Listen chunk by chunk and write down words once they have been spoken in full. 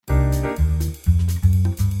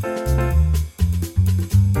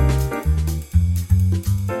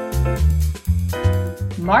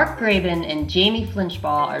Mark Graban and Jamie Flinchball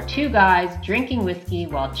are two guys drinking whiskey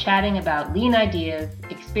while chatting about lean ideas,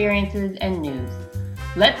 experiences, and news.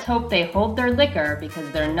 Let's hope they hold their liquor because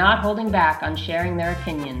they're not holding back on sharing their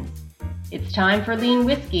opinions. It's time for Lean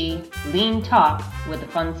Whiskey, Lean Talk with a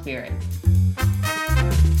Fun Spirit.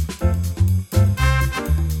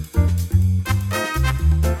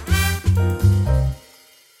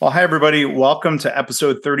 Well, hi, everybody. Welcome to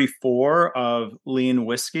episode 34 of Lean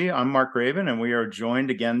Whiskey. I'm Mark Graban, and we are joined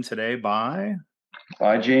again today by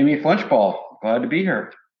Jamie Flinchball. Glad to be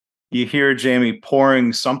here. You hear Jamie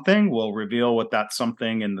pouring something. We'll reveal what that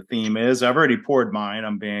something in the theme is. I've already poured mine.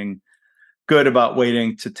 I'm being good about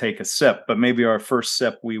waiting to take a sip, but maybe our first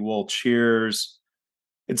sip, we will cheers.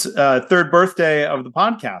 It's third birthday of the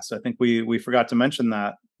podcast. I think we forgot to mention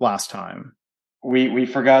that last time. We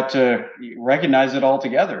forgot to recognize it all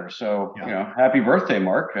together. So, happy birthday,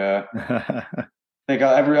 Mark. I think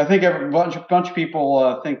a bunch of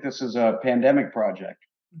people think this is a pandemic project.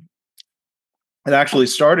 It actually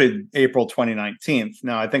started April 2019.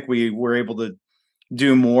 Now, I think we were able to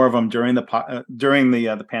do more of them during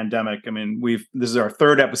the pandemic. I mean, this is our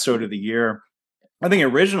third episode of the year. I think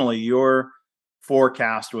originally your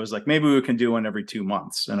forecast was like, maybe we can do one every 2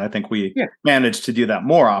 months. And I think we managed to do that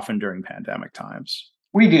more often during pandemic times.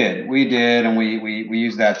 We did. And we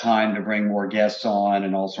used that time to bring more guests on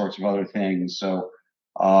and all sorts of other things. So,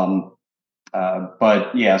 so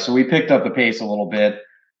we picked up the pace a little bit.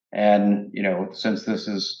 And, since this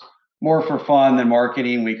is more for fun than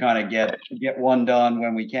marketing, we kind of get one done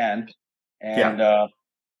when we can. And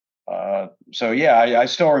I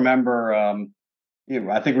still remember,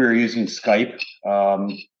 I think we were using Skype.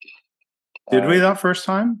 Did we that first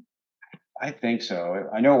time? I think so.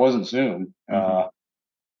 I know it wasn't Zoom. Mm-hmm.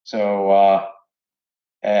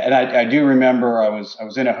 And I do remember I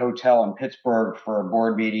was in a hotel in Pittsburgh for a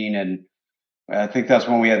board meeting, and I think that's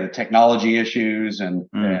when we had the technology issues and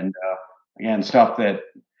stuff that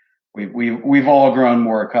we've all grown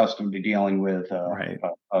more accustomed to dealing with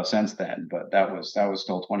since then. But that was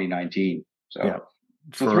still 2019. So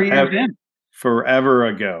 3 years in. Forever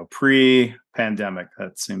ago, pre-pandemic.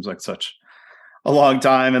 That seems like such a long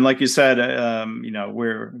time. And like you said,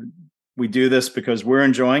 we do this because we're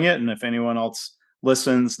enjoying it, and if anyone else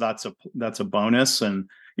listens, that's a bonus. And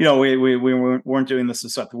we weren't doing this to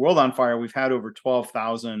set the world on fire. We've had over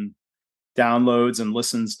 12,000 downloads and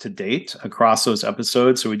listens to date across those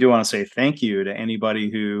episodes. So we do want to say thank you to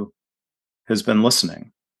anybody who has been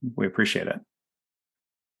listening. We appreciate it.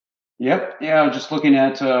 Yep. Yeah. Just looking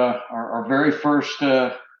at our very first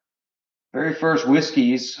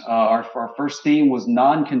whiskeys. Our first theme was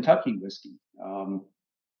non-Kentucky whiskey.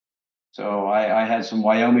 So I had some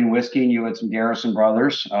Wyoming whiskey, and you had some Garrison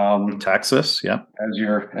Brothers. Texas. Yeah.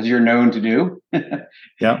 As you're known to do.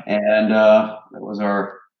 Yeah. And that was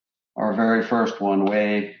our very first one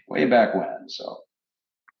way back when. So.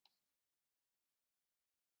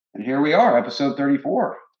 And here we are, episode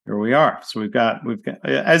 34. Here we are. So we've got,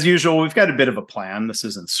 as usual, we've got a bit of a plan. This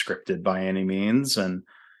isn't scripted by any means. And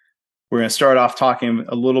we're going to start off talking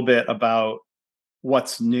a little bit about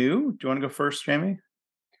what's new. Do you want to go first, Jamie?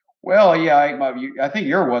 Well, yeah, I think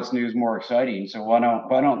your what's new is more exciting. So why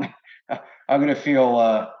don't I'm going to feel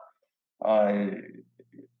like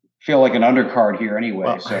an undercard here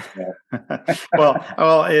anyway.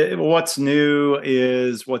 What's new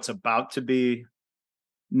is what's about to be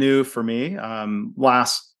new for me.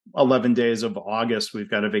 Last 11 days of August, we've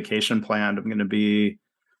got a vacation planned.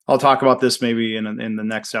 I'll talk about this maybe in the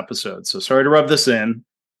next episode. So sorry to rub this in.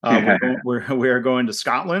 We are going to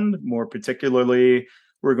Scotland. More particularly,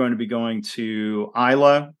 we're going to be going to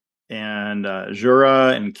Islay and Jura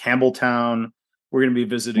and Campbelltown. We're going to be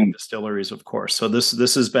visiting distilleries, of course. So this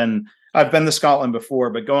has been, I've been to Scotland before,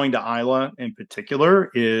 but going to Islay in particular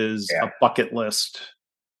is a bucket list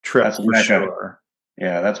trip. That's for Mecca. sure.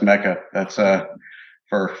 Yeah, that's Mecca. That's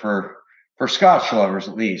for Scotch lovers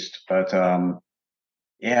at least. But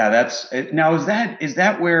that's it. Now is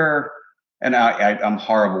that where? And I'm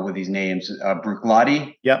horrible with these names.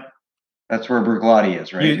 Bruichladdich. Yep, that's where Bruichladdich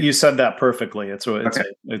is, right? You said that perfectly. It's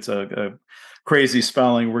a crazy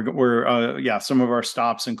spelling. We're some of our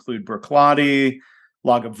stops include Bruichladdich,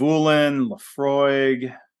 Lagavulin,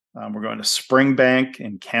 Laphroaig. We're going to Springbank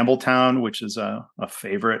in Campbelltown, which is a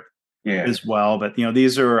favorite as well. But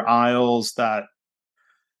these are isles that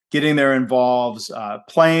getting there involves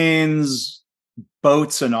planes,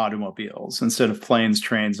 boats, and automobiles instead of planes,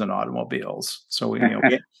 trains, and automobiles. So we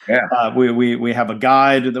have a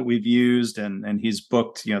guide that we've used, and he's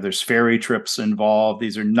booked. There's ferry trips involved.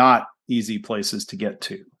 These are not easy places to get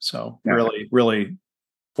to. So really, really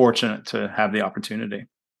fortunate to have the opportunity.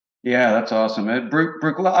 Yeah, that's awesome.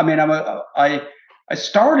 I mean, I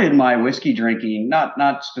started my whiskey drinking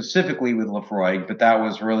not specifically with Lafroig, but that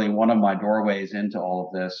was really one of my doorways into all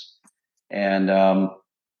of this. And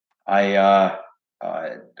I, uh,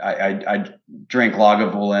 I drink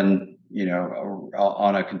Lagavulin,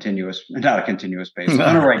 on a not a continuous basis,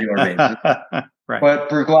 on a regular basis. Right. But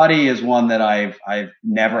Bruichladdich is one that I've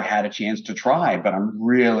never had a chance to try, but I'm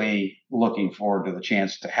really looking forward to the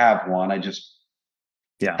chance to have one. I just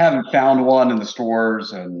haven't found one in the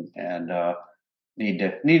stores, and need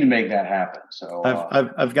to make that happen. So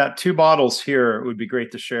I've got 2 bottles here. It would be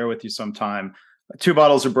great to share with you sometime. 2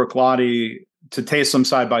 bottles of Bruichladdich to taste them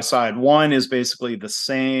side by side. One is basically the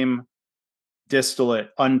same distillate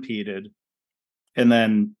unpeated, and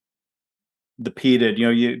then the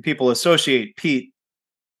peated. People associate peat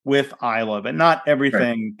with Islay, but not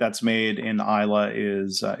everything that's made in Islay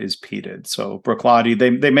is peated. So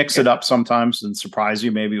Bruichladdich, they mix it up sometimes and surprise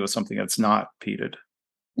you maybe with something that's not peated.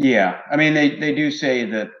 Yeah, I mean they do say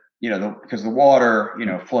that because the water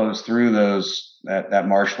flows through that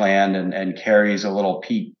marshland and carries a little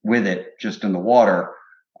peat with it just in the water.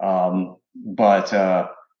 But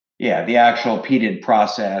yeah, the actual peated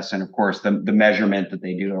process, and of course the measurement that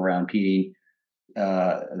they do around peating,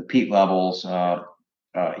 the peat levels.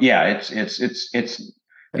 Yeah, it's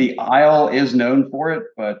the Isle is known for it,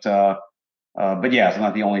 but yeah, it's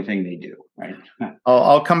not the only thing they do, right?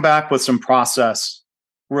 I'll come back with some process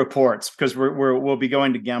reports, because we'll be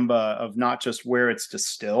going to Gemba of not just where it's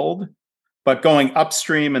distilled, but going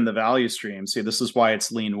upstream in the value stream. See, this is why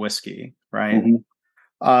it's lean whiskey, right?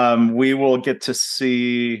 Mm-hmm. We will get to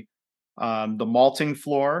see the malting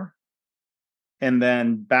floor, and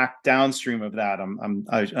then back downstream of that. I'm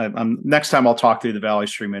next time I'll talk through the value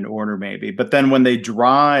stream in order, maybe. But then when they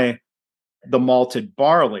dry the malted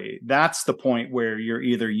barley, that's the point where you're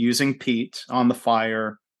either using peat on the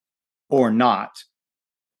fire or not.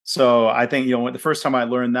 So I think, the first time I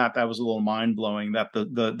learned that was a little mind blowing, that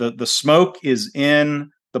the smoke is in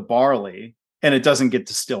the barley and it doesn't get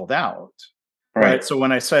distilled out. Right. So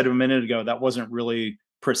when I said a minute ago, that wasn't really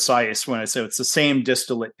precise when I said it's the same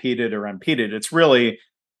distillate, peated or unpeated. It's really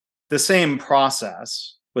the same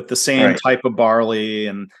process with the same type of barley,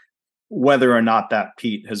 and whether or not that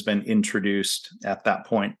peat has been introduced at that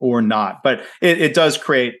point or not. But it does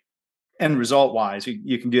create, end result wise,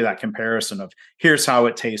 you can do that comparison of here's how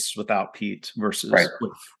it tastes without peat versus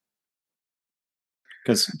with.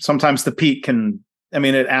 Because sometimes the peat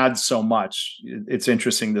it adds so much. It's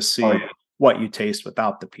interesting to see what you taste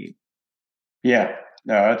without the peat. Yeah,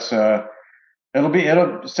 no, it's it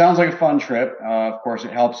sounds like a fun trip. Of course,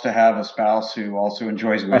 it helps to have a spouse who also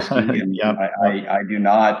enjoys whiskey, and I do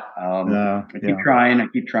not. I keep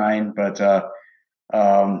trying, but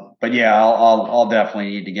yeah, I'll definitely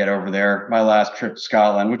need to get over there. My last trip to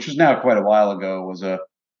Scotland, which was now quite a while ago, was a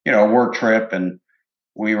work trip, and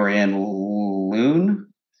we were in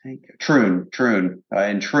Troon,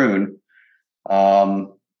 in Troon, but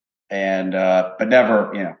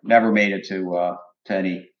never made it to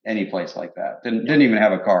any place like that. Didn't even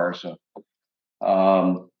have a car, so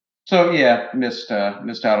yeah, missed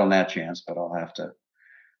out on that chance, but I'll have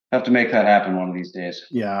to make that happen one of these days.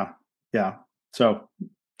 Yeah. So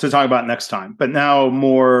to talk about next time, but now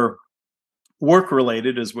more work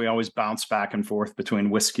related, as we always bounce back and forth between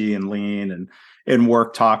whiskey and lean and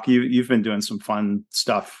work talk. You've been doing some fun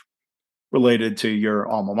stuff related to your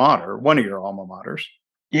alma mater, one of your alma maters.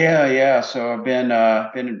 Yeah. So I've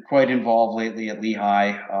been quite involved lately at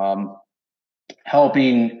Lehigh,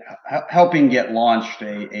 helping get launched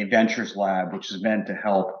a ventures lab, which is meant to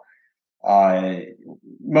help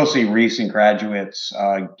mostly recent graduates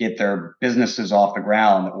get their businesses off the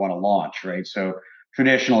ground that want to launch, right? So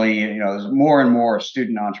traditionally, there's more and more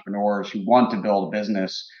student entrepreneurs who want to build a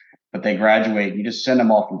business, but they graduate, you just send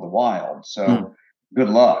them off into the wild. So good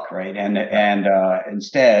luck, right? And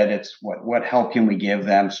instead, it's what help can we give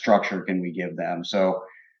them, structure can we give them? So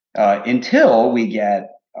until we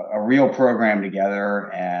get a real program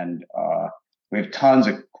together, and we have tons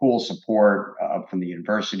of cool support from the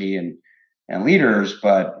university and leaders,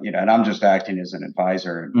 but and I'm just acting as an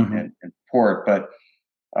advisor and support. But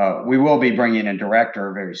we will be bringing in a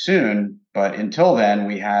director very soon. But until then,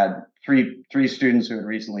 we had three students who had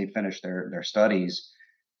recently finished their studies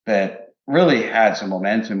that really had some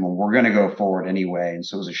momentum, and we're going to go forward anyway. And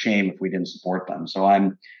so it was a shame if we didn't support them. So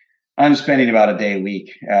I'm spending about a day a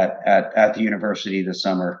week at the university this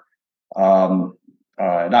summer.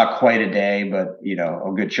 Not quite a day, but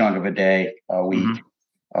a good chunk of a day a week,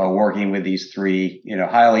 working with these three,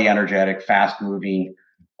 highly energetic, fast moving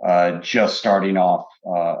just starting off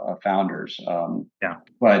founders.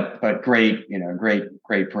 But great,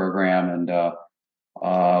 great program, and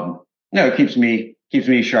it keeps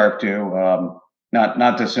me sharp too.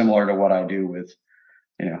 Not dissimilar to what I do with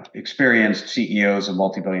experienced CEOs of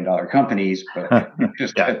multi-billion-dollar companies, but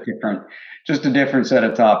just a different set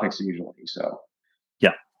of topics usually. So.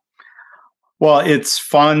 Well, it's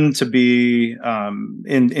fun to be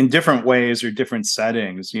in different ways or different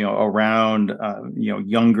settings, around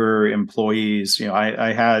younger employees.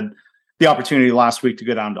 I had the opportunity last week to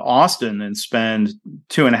go down to Austin and spend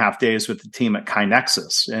 2.5 days with the team at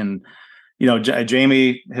KaiNexus. And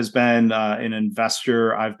Jamie has been an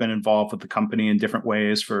investor. I've been involved with the company in different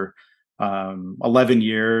ways for 11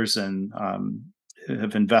 years and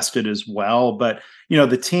have invested as well. But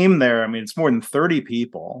the team there, I mean, it's more than 30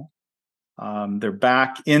 people. They're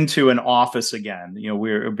back into an office again.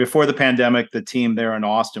 Before the pandemic, the team there in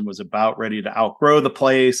Austin was about ready to outgrow the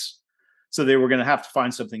place. So they were going to have to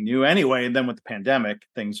find something new anyway. And then with the pandemic,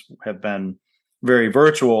 things have been very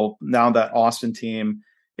virtual. Now that Austin team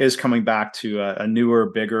is coming back to a newer,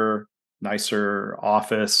 bigger, nicer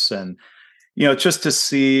office. And, just to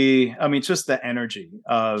see, just the energy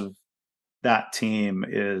of that team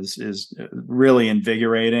is really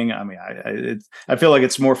invigorating. I feel like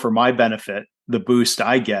it's more for my benefit, the boost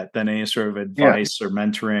I get, than any sort of advice or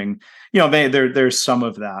mentoring. There's some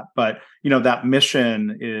of that, but that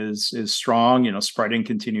mission is strong. Spreading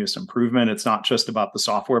continuous improvement. It's not just about the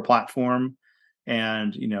software platform.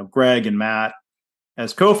 And Greg and Matt,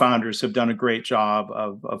 as co-founders, have done a great job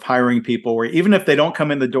of hiring people where even if they don't come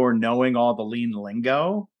in the door knowing all the lean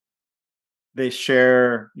lingo, they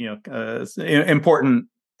share, important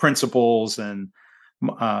principles and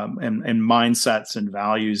mindsets and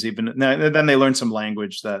values. Even then, they learn some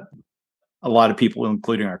language that a lot of people,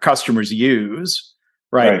 including our customers, use.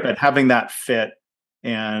 Right. But having that fit,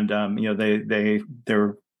 and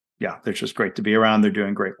they're just great to be around. They're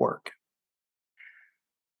doing great work.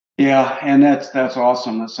 Yeah, and that's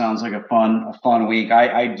awesome. That sounds like a fun week.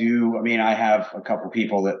 I have a couple of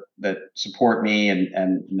people that support me,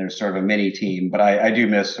 and there's sort of a mini team, but I do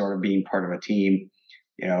miss sort of being part of a team.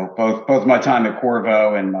 Both my time at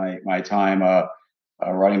Qorvo and my time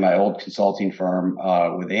running my old consulting firm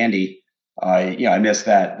with Andy. I miss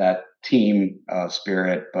that team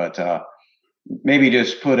spirit, but maybe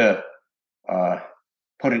just put an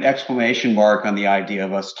exclamation mark on the idea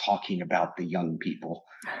of us talking about the young people.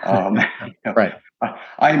 Right.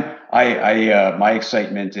 My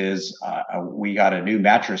excitement is we got a new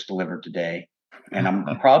mattress delivered today, and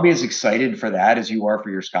I'm probably as excited for that as you are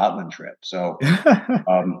for your Scotland trip. So,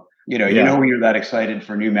 when you're that excited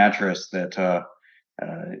for a new mattress, that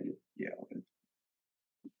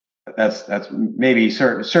that's maybe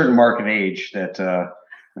certain mark of age that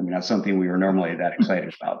that's something we were normally that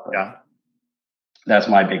excited about. But that's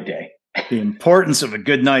my big day. The importance of a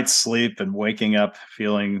good night's sleep and waking up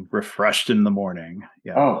feeling refreshed in the morning.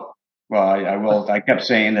 Yeah. Oh, well, I will. I kept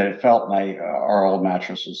saying that it felt our old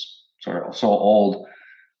mattress was sort of so old.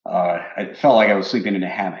 It felt like I was sleeping in a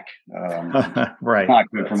hammock. Right.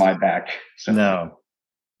 Not good for my back. So. No.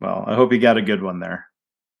 Well, I hope you got a good one there.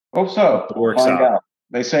 Hope so. It works out.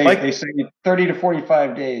 They say 30 to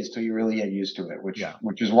 45 days till you really get used to it,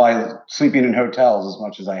 which is why sleeping in hotels as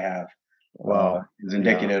much as I have. Is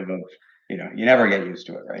indicative of, you never get used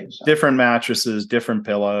to it, right? So. Different mattresses, different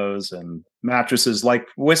pillows, and mattresses, like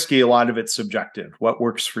whiskey, a lot of it's subjective. What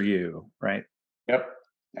works for you, right? Yep,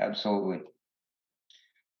 absolutely.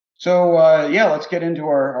 So, let's get into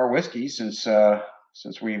our whiskey since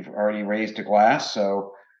we've already raised a glass.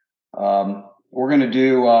 So we're going to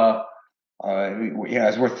do,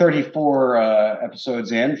 as we're 34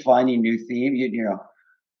 episodes in, finding new themes,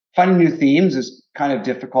 finding new themes is kind of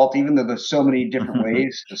difficult, even though there's so many different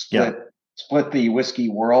ways to split the whiskey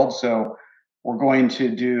world. So we're going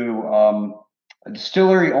to do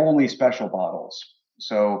distillery only special bottles.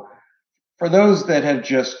 So for those that have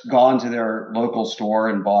just gone to their local store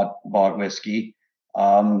and bought whiskey,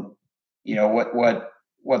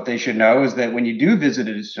 what they should know is that when you do visit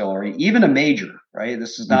a distillery, even a major, right?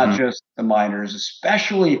 This is not just the minors,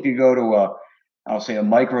 especially if you go to a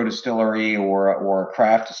micro distillery or a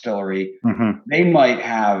craft distillery, they might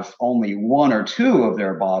have only one or two of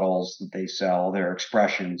their bottles that they sell, their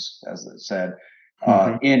expressions, as it said,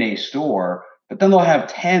 in a store. But then they'll have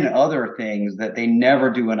 10 other things that they never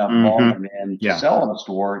do enough volume in to sell in a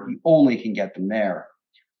store. You only can get them there.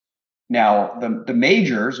 Now, the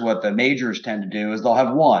majors, what the majors tend to do is they'll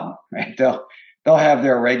have one, right? They'll have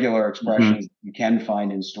their regular expressions that you can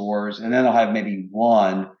find in stores, and then they'll have maybe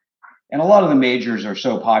one and a lot of the majors are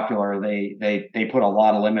so popular, they put a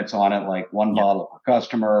lot of limits on it, like one bottle per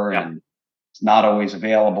customer, and it's not always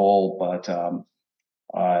available. But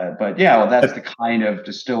yeah, well, that's the kind of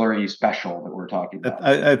distillery special that we're talking about.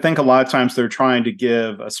 I think a lot of times they're trying to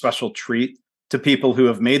give a special treat to people who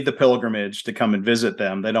have made the pilgrimage to come and visit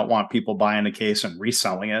them. They don't want people buying a case and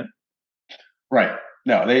reselling it. Right.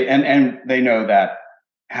 No, and they know that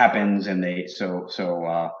happens, and no,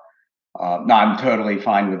 I'm totally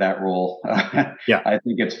fine with that rule. Yeah, I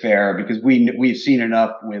think it's fair because we've seen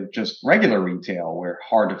enough with just regular retail where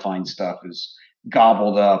hard to find stuff is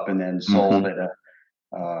gobbled up and then sold at a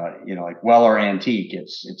like Weller Antique. It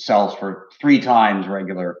sells for 3 times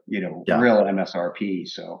regular, real MSRP.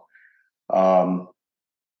 So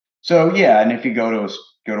yeah, and if you go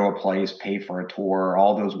to a place, pay for a tour,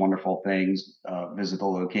 all those wonderful things, visit the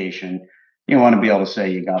location, you want to be able to say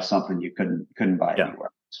you got something you couldn't buy anywhere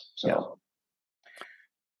else.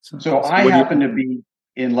 So I happened to be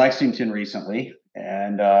in Lexington recently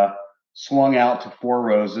and swung out to Four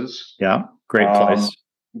Roses. Yeah, great place.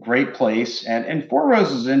 Great place. And Four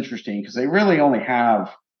Roses is interesting because they really only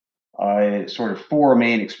have sort of 4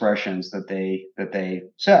 main expressions that they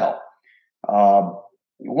sell.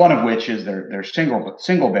 One of which is their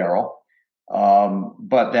single barrel.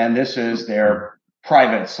 But then this is their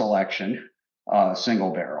private selection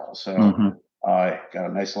single barrel. So got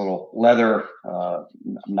a nice little leather, I'm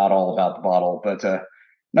not all about the bottle, but a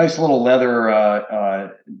nice little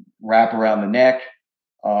leather wrap around the neck.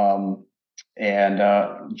 And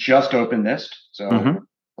just opened this. So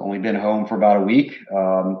only been home for about a week.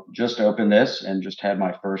 Just opened this and just had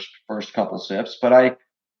my first couple sips. But I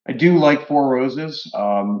do like Four Roses.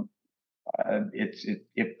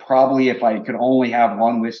 It probably, if I could only have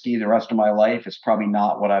one whiskey the rest of my life, it's probably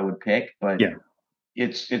not what I would pick. But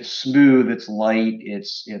it's smooth, it's light,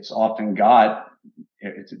 it's often got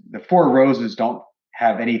the Four Roses don't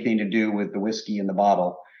have anything to do with the whiskey in the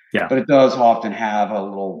bottle. Yeah, but it does often have a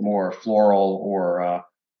little more floral or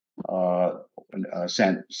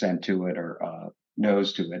scent to it or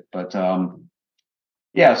nose to it. But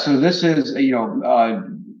yeah, so this is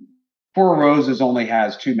Four Roses only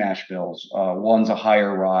has 2 mash bills. One's a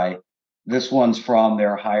higher rye. This one's from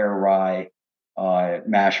their higher rye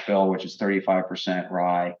mash bill, which is 35%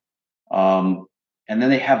 rye. And then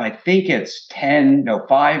they have, I think it's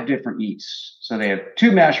 5 different yeasts. So they have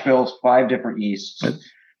 2 mash bills, 5 different yeasts,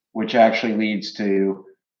 which actually leads to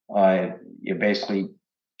basically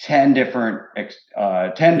 10 different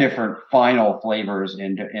final flavors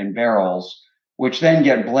in barrels, which then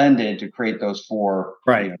get blended to create those 4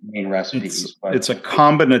 main recipes. It's a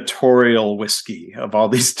combinatorial whiskey of all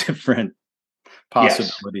these different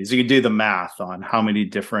possibilities. Yes. You can do the math on how many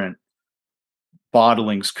different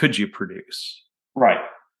bottlings could you produce. Right.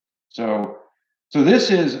 So this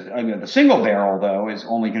is, the single barrel, though, is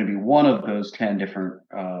only going to be one of those 10 different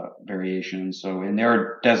variations. So in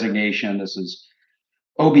their designation, this is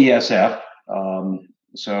OBSF.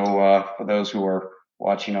 For those who are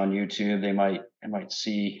watching on YouTube, they might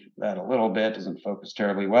see that a little bit. Doesn't focus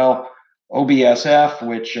terribly well. OBSF,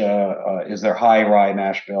 which is their high rye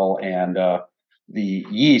mash bill, and the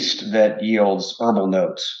yeast that yields herbal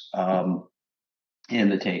notes in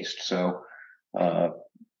the taste. So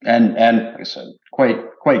and like I said, quite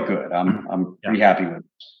good. I'm pretty happy with it.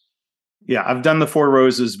 Yeah, I've done the Four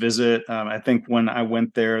Roses visit. I think when I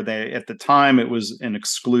went there, at the time it was an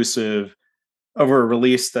exclusive over a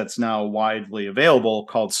release that's now widely available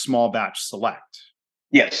called Small Batch Select.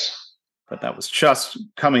 Yes. But that was just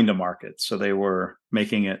coming to market. So they were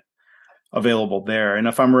making it available there. And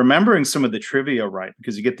if I'm remembering some of the trivia right,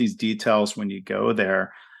 because you get these details when you go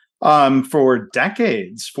there, for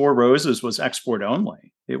decades, Four Roses was export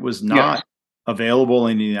only. It was not available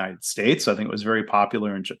in the United States. I think it was very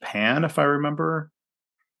popular in Japan, if I remember.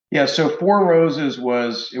 Yeah, so Four Roses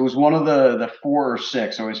was one of the 4 or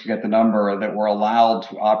 6, I always forget the number, that were allowed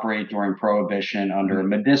to operate during Prohibition under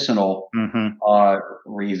medicinal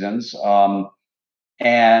reasons.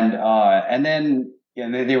 And then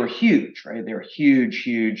they were huge, right? They were huge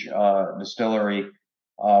distillery,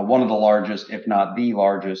 one of the largest, if not the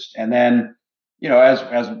largest. And then,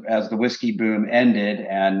 as the whiskey boom ended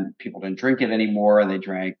and people didn't drink it anymore, and they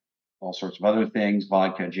drank all sorts of other things,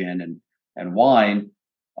 vodka, gin, and wine.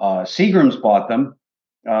 Seagram's bought them,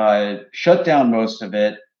 shut down most of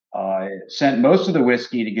it, sent most of the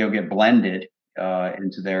whiskey to go get blended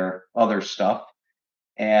into their other stuff,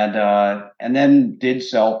 and then did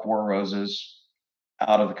sell Four Roses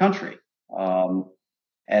out of the country.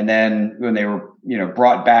 And then when they were,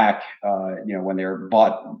 brought back, when they were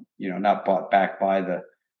bought, not bought back by the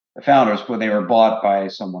founders, but they were bought by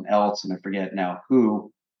someone else, and I forget now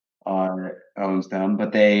who. owns them,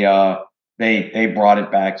 but they brought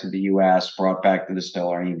it back to the U.S., brought back the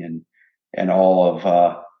distilling and all of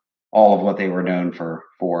what they were known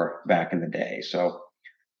for back in the day. So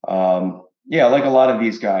yeah, like a lot of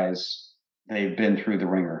these guys, they've been through the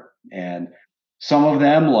ringer, and some of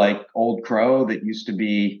them, like Old Crow, that used to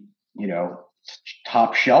be,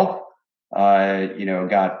 top shelf,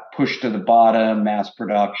 got pushed to the bottom, mass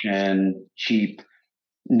production, cheap,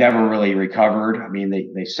 never really recovered. I mean,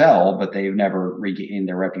 they sell, but they've never regained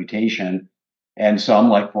their reputation. And some,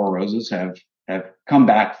 like Four Roses, have come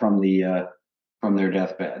back from their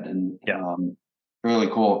deathbed, and really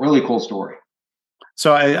cool story.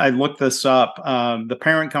 So I looked this up. The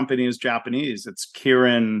parent company is Japanese. It's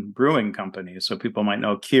Kirin Brewing Company. So people might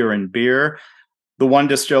know Kirin Beer. The one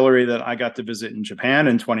distillery that I got to visit in Japan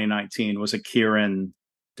in 2019 was a Kirin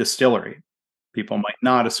distillery. People might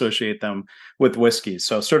not associate them with whiskey.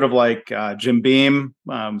 So sort of like Jim Beam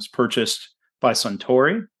was purchased by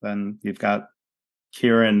Suntory. Then you've got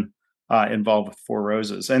Kirin involved with Four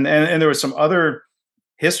Roses. And there was some other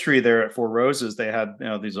history there at Four Roses. They had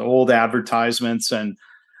these old advertisements, and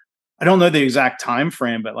I don't know the exact time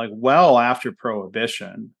frame, but like well after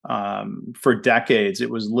Prohibition, for decades,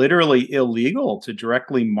 it was literally illegal to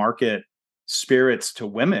directly market spirits to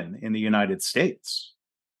women in the United States.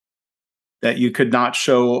 That you could not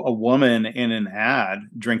show a woman in an ad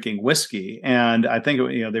drinking whiskey. And I think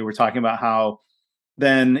they were talking about how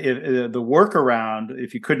then if the workaround,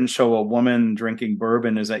 if you couldn't show a woman drinking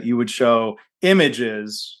bourbon, is that you would show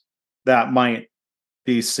images that might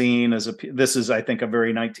be seen as this is, I think, a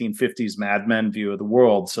very 1950s Mad Men view of the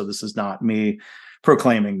world. So this is not me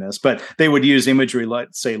proclaiming this, but they would use imagery,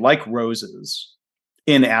 let's say, like roses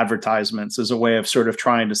in advertisements as a way of sort of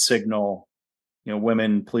trying to signal,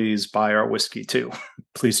 women, please buy our whiskey too.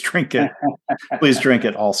 Please drink it. Please drink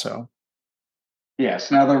it also.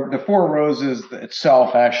 Yes. Now, the Four Roses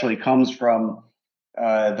itself actually comes from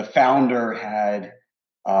the founder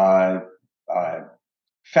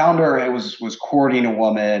was courting a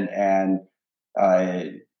woman and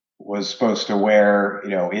was supposed to wear,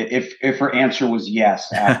 if her answer was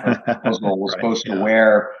yes after the proposal, was supposed to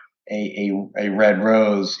wear a red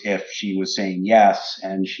rose if she was saying yes,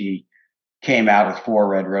 and she came out with 4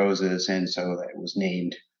 red roses, and so it was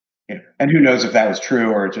named. And who knows if that was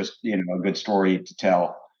true or just a good story to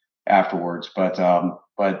tell afterwards. But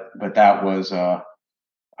that was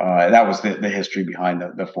the history behind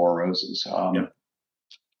the Four Roses.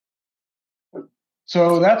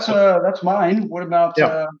 So that's mine. What about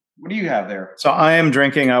what do you have there? So I am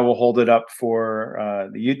drinking. I will hold it up for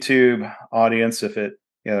the YouTube audience.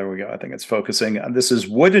 There we go. I think it's focusing. This is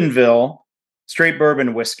Woodinville Straight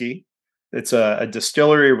Bourbon Whiskey. It's a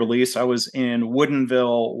distillery release. I was in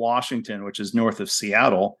Woodinville, Washington, which is north of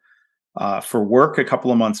Seattle, for work a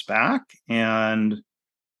couple of months back, and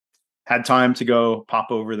had time to go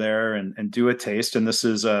pop over there and do a taste. And this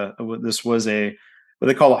was a what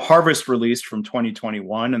they call a harvest release from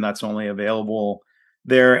 2021, and that's only available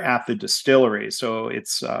there at the distillery. So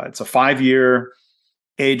it's a 5-year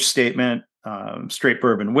age statement, straight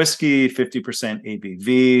bourbon whiskey, 50%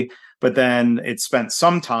 ABV. But then it spent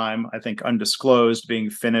some time, I think, undisclosed, being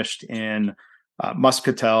finished in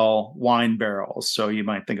Muscatel wine barrels. So you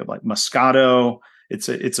might think of like Moscato. It's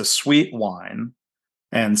a sweet wine,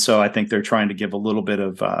 and so I think they're trying to give a little bit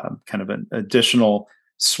of kind of an additional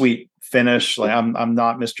sweet finish. Like I'm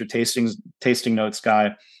not Mr. tasting notes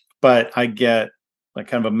guy, but I get like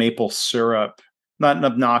kind of a maple syrup, not an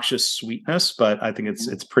obnoxious sweetness, but I think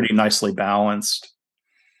it's pretty nicely balanced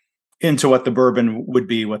into what the bourbon would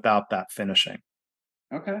be without that finishing.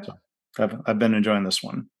 Okay. So I've been enjoying this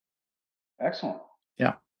one. Excellent.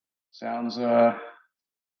 Yeah. Sounds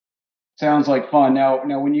like fun. Now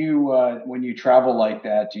when you travel like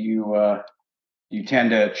that, do you tend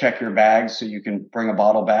to check your bags so you can bring a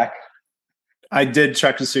bottle back? I did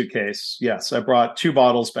check the suitcase. Yes. I brought 2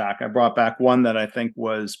 bottles back. I brought back one that I think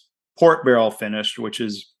was port barrel finished, which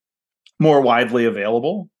is more widely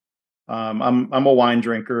available. I'm a wine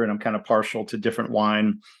drinker, and I'm kind of partial to different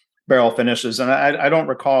wine barrel finishes. And I don't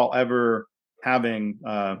recall ever having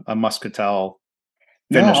a Muscatel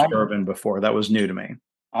finished bourbon before. That was new to me.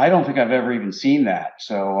 I don't think I've ever even seen that.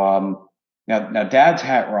 So now Dad's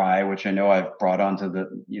Hat Rye, which I know I've brought onto the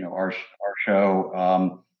our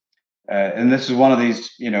show, and this is one of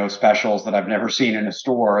these specials that I've never seen in a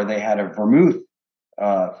store. They had a vermouth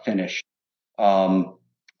finish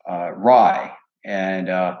rye,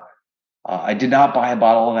 and I did not buy a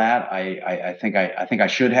bottle of that. I think I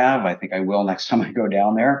should have. I think I will next time I go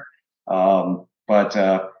down there.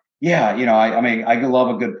 Yeah, I mean, I love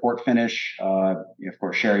a good port finish. Of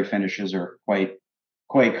course, sherry finishes are quite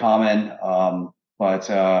quite common.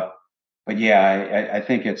 But yeah, I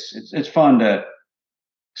think it's fun to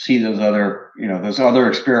see those other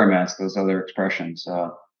experiments, those other expressions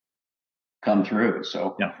come through.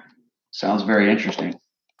 So yeah, sounds very interesting.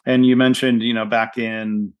 And you mentioned, back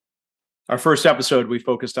in our first episode, we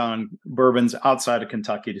focused on bourbons outside of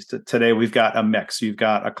Kentucky. Today, we've got a mix. You've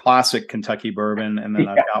got a classic Kentucky bourbon, and then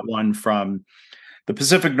I've got one from the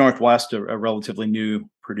Pacific Northwest, a relatively new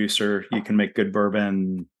producer. You can make good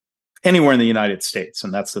bourbon anywhere in the United States,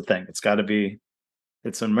 and that's the thing. It's got to be,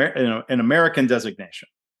 it's an American designation.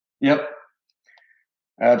 Yep,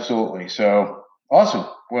 absolutely. So awesome.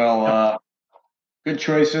 Well, good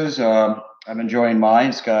choices. I'm enjoying mine.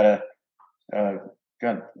 It's got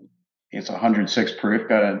it's 106 proof.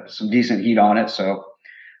 Got some decent heat on it. So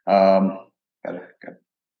got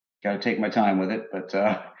to take my time with it. But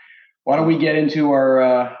why don't we get into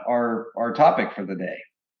our topic for the day?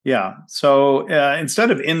 Yeah. So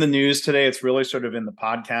instead of in the news today, it's really sort of in the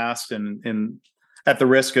podcast, and at the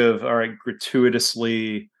risk of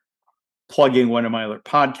gratuitously plugging one of my other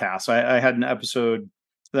podcasts, I had an episode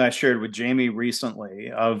that I shared with Jamie recently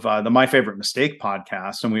of the My Favorite Mistake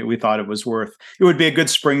podcast. And we thought it would be a good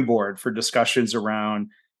springboard for discussions around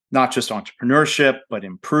not just entrepreneurship, but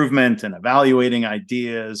improvement and evaluating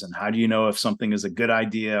ideas. And how do you know if something is a good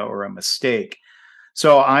idea or a mistake?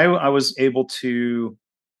 So I was able to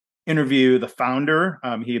interview the founder.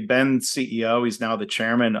 He had been CEO. He's now the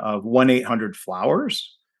chairman of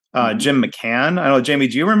 1-800-Flowers, Jim McCann. I don't know, Jamie,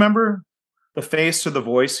 do you remember the face or the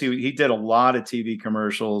voice? He did a lot of TV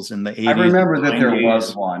commercials in the 80s. I remember that there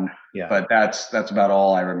was one, but that's about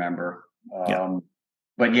all I remember.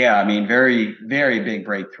 But yeah, I mean, very, very big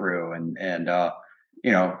breakthrough, and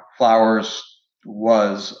Flowers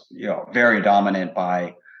was very dominant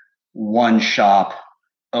by one shop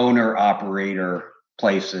owner operator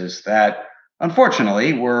places that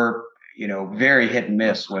unfortunately were very hit and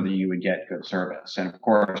miss whether you would get good service. And of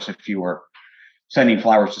course, if you were sending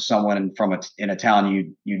flowers to someone in a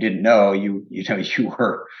town you didn't know, you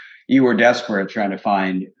were desperate trying to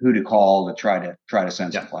find who to call to try to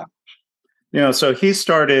send some flowers. So he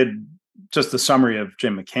started, just the summary of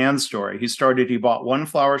Jim McCann's story. He bought one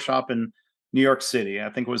flower shop in New York City. I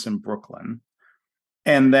think it was in Brooklyn.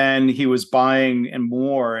 And then he was buying and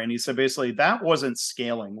more. And he said, basically, that wasn't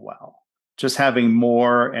scaling well, just having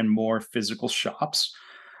more and more physical shops.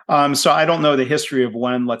 So I don't know the history of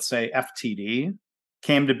when, let's say, FTD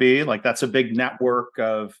came to be. Like, that's a big network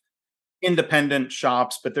of independent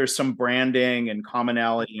shops, but there's some branding and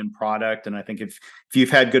commonality in product. And I think if you've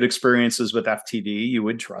had good experiences with FTD, you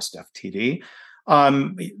would trust FTD.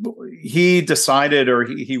 He decided, or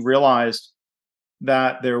he realized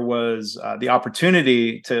that there was the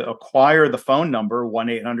opportunity to acquire the phone number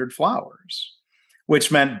 1-800-Flowers,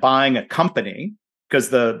 which meant buying a company,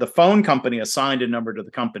 because the phone company assigned a number to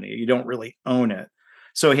the company. You don't really own it.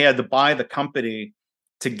 So he had to buy the company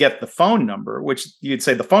to get the phone number, which you'd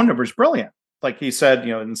say the phone number is brilliant. Like he said,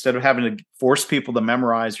 instead of having to force people to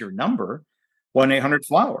memorize your number,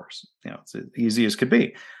 1-800-Flowers, it's as easy as could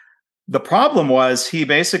be. The problem was he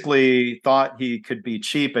basically thought he could be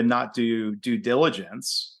cheap and not do due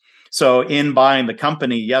diligence. So in buying the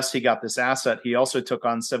company, yes, he got this asset. He also took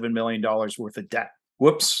on $7 million worth of debt.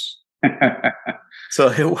 Whoops. So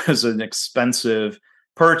it was an expensive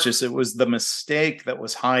purchase. It was the mistake that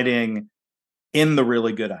was hiding in the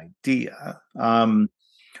really good idea.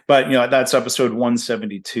 But that's episode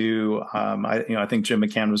 172. I think Jim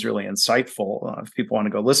McCann was really insightful. If people want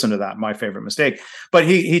to go listen to that, My Favorite Mistake. But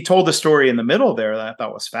he told the story in the middle there that I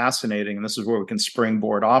thought was fascinating, and this is where we can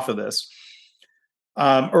springboard off of this.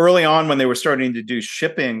 Early on, when they were starting to do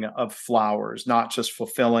shipping of flowers, not just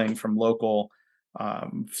fulfilling from local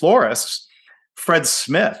florists, Fred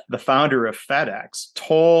Smith, the founder of FedEx,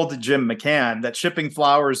 told Jim McCann that shipping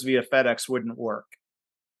flowers via FedEx wouldn't work,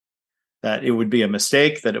 that it would be a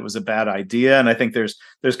mistake, that it was a bad idea. And I think there's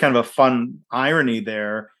kind of a fun irony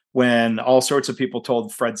there when all sorts of people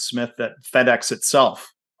told Fred Smith that FedEx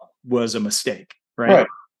itself was a mistake, right?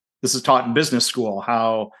 This is taught in business school,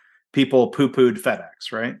 how people poo-pooed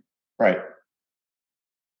FedEx, right? Right.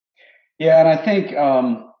 Yeah, and I think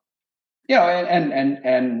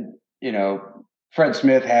Fred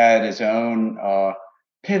Smith had his own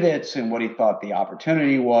pivots and what he thought the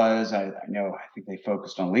opportunity was. I think they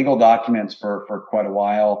focused on legal documents for quite a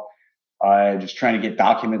while, just trying to get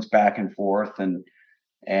documents back and forth, and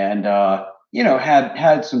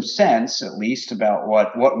had some sense at least about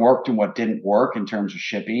what worked and what didn't work in terms of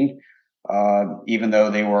shipping. Even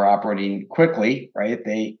though they were operating quickly, right?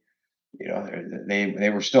 They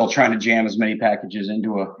were still trying to jam as many packages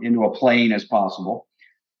into a plane as possible.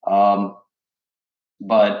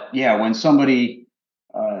 But yeah, when somebody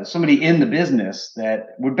in the business that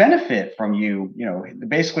would benefit from you,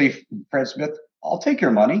 basically, Fred Smith, I'll take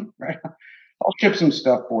your money, right? I'll ship some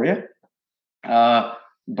stuff for you.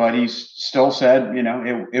 But he still said,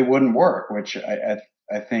 it wouldn't work, which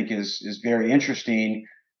I think is very interesting.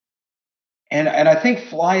 And I think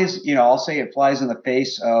flies, I'll say it flies in the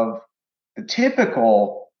face of the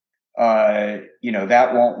typical,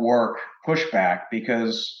 that won't work pushback,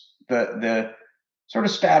 because the sort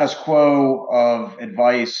of status quo of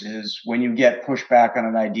advice is, when you get pushback on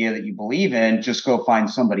an idea that you believe in, just go find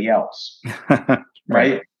somebody else.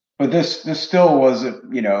 Right. But this still was,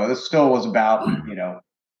 about,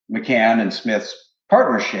 McCann and Smith's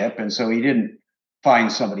partnership. And so he didn't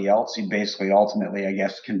find somebody else. He basically ultimately, I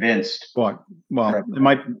guess, convinced. Well,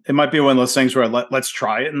 it might be one of those things where let's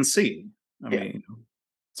try it and see. I mean,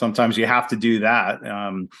 sometimes you have to do that,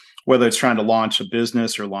 whether it's trying to launch a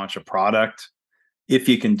business or launch a product. If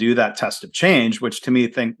you can do that test of change, which to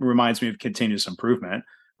me reminds me of continuous improvement,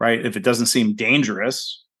 right? If it doesn't seem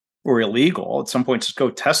dangerous or illegal, at some point, just go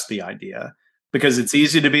test the idea, because it's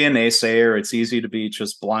easy to be a naysayer. It's easy to be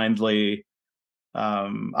just blindly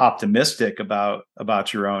optimistic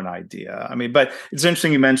about your own idea. I mean, but it's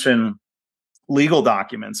interesting you mentioned legal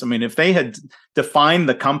documents. I mean, if they had defined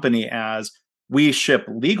the company as, we ship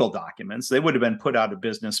legal documents, they would have been put out of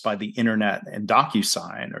business by the internet and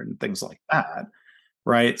DocuSign or things like that.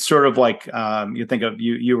 Right. Sort of like you think of,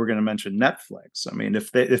 you were going to mention Netflix. I mean,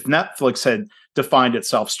 if Netflix had defined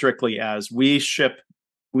itself strictly as,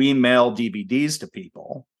 we mail DVDs to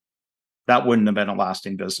people, that wouldn't have been a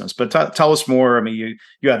lasting business. But tell us more. I mean,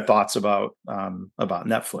 you had thoughts about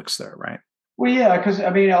Netflix there, right? Well, yeah, because I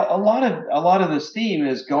mean, a lot of this theme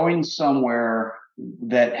is going somewhere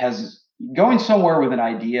with an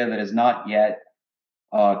idea that has not yet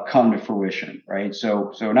come to fruition, right?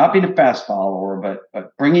 So not being a fast follower,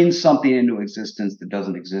 but bringing something into existence that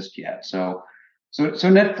doesn't exist yet. So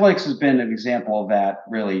Netflix has been an example of that,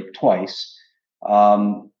 really, twice,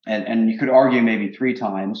 and you could argue maybe 3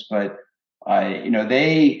 times. But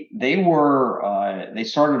they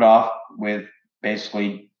started off with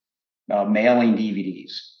basically mailing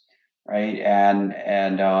DVDs, right?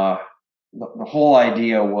 And the whole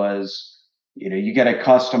idea was, you get a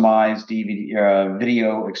customized DVD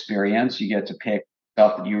video experience. You get to pick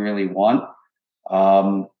stuff that you really want,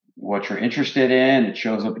 what you're interested in. It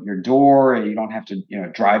shows up at your door, and you don't have to,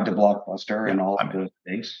 drive to Blockbuster and all of those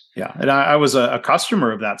things. Yeah, and I was a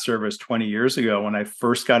customer of that service 20 years ago when I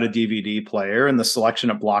first got a DVD player, and the selection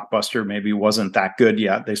at Blockbuster maybe wasn't that good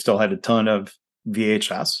yet. They still had a ton of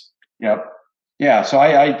VHS. Yep. Yeah. So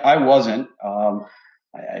I wasn't.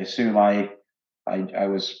 I assume I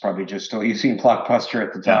was probably just still using Blockbuster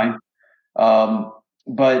at the time. Yeah.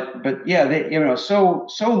 But yeah, they, so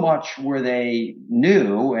much where they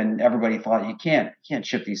knew, and everybody thought you can't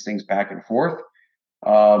ship these things back and forth.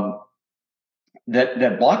 That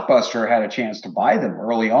Blockbuster had a chance to buy them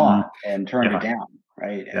early on and turned it down,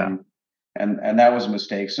 right? Yeah. And that was a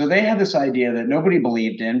mistake. So they had this idea that nobody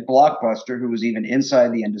believed in, Blockbuster, who was even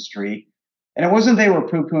inside the industry. And it wasn't they were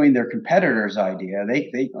poo-pooing their competitors' idea.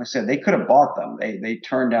 They like I said, they could have bought them. They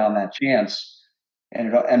turned down that chance,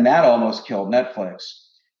 and that almost killed Netflix.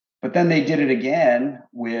 But then they did it again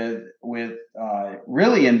with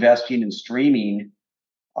really investing in streaming,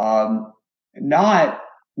 not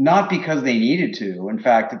because they needed to. In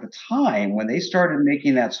fact, at the time when they started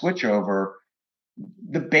making that switch over,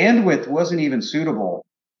 the bandwidth wasn't even suitable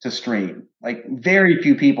to stream. Like, very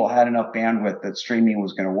few people had enough bandwidth that streaming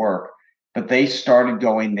was going to work. But they started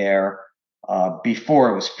going there before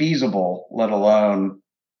it was feasible, let alone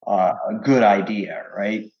a good idea,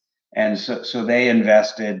 right? And so they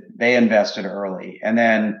invested early. And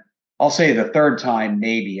then I'll say the third time,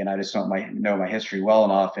 maybe, and I just don't know my history well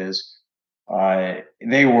enough, is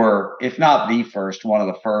they were, if not the first, one of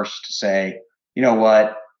the first to say, you know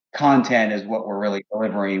what, content is what we're really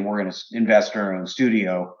delivering. We're going to invest in our own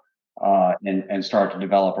studio and start to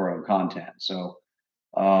develop our own content. So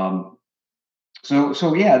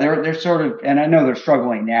yeah, they're sort of, and I know they're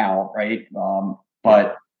struggling now, right?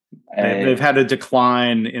 But they've had a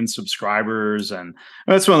decline in subscribers, and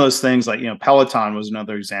that's one of those things. Like, Peloton was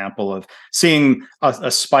another example of seeing a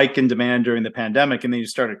spike in demand during the pandemic, and then you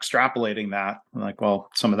start extrapolating that. Like, well,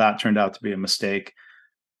 some of that turned out to be a mistake.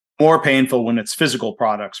 More painful when it's physical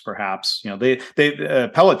products, perhaps. They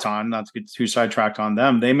Peloton, not to get too sidetracked on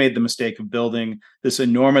them, they made the mistake of building this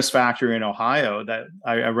enormous factory in Ohio that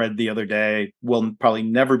I read the other day will probably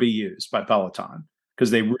never be used by Peloton,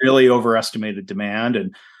 because they really overestimated demand.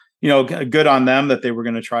 And good on them that they were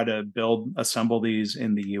going to try to assemble these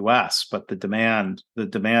in the US, but the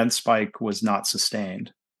demand spike was not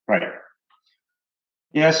sustained. Right.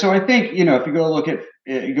 Yeah. So I think, if you go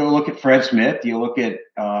look at Fred Smith, you look at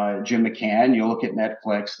Jim McCann, you look at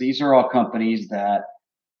Netflix, these are all companies that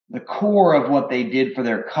the core of what they did for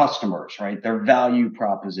their customers, right? Their value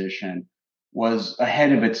proposition was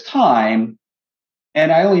ahead of its time.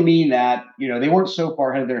 And I only mean that, they weren't so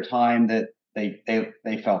far ahead of their time that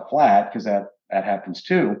they fell flat, because that happens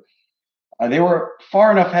too. They were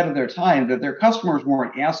far enough ahead of their time that their customers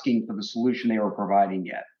weren't asking for the solution they were providing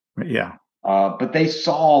yet. Yeah. But they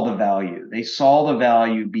saw the value. They saw the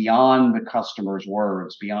value beyond the customer's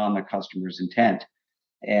words, beyond the customer's intent,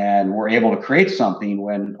 and were able to create something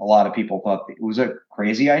when a lot of people thought it was a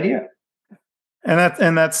crazy idea.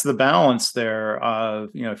 And that's the balance there of,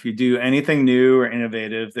 if you do anything new or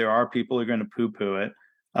innovative, there are people who are going to poo-poo it.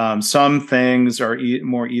 Some things are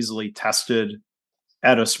more easily tested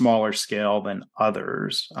at a smaller scale than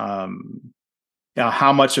others.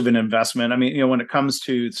 How much of an investment? I mean, when it comes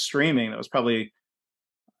to streaming, that was probably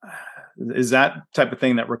is that type of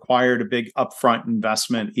thing that required a big upfront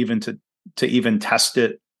investment even to even test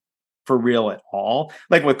it for real at all.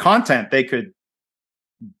 Like with content, they could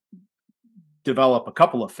develop a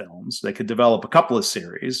couple of films, they could develop a couple of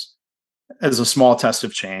series as a small test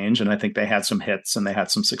of change, and I think they had some hits and they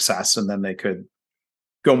had some success, and then they could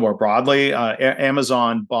go more broadly.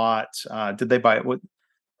 Amazon bought. Did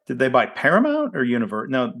they buy Paramount or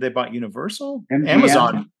Universal? No, they bought Universal. MGM?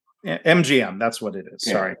 Amazon, MGM. That's what it is.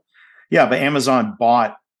 Yeah. Sorry. Yeah, but Amazon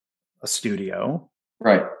bought a studio,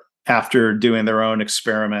 right, after doing their own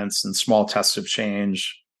experiments and small tests of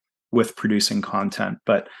change with producing content.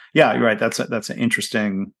 But yeah, you're right. That's an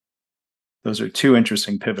interesting. Those are two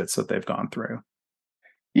interesting pivots that they've gone through.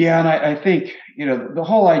 Yeah, and I think the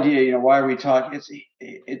whole idea. Why are we talking?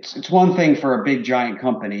 It's one thing for a big giant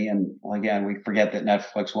company, and again, we forget that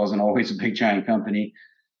Netflix wasn't always a big giant company.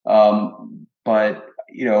 But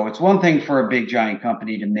it's one thing for a big giant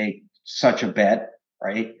company to make such a bet,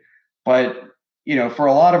 right? But for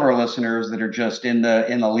a lot of our listeners that are just in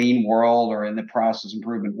the lean world or in the process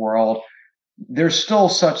improvement world, there's still a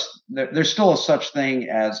such thing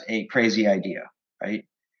as a crazy idea, right?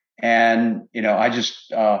 And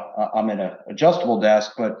I'm at an adjustable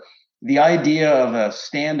desk, but the idea of a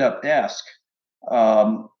stand-up desk,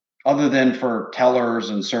 other than for tellers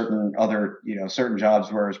and certain other certain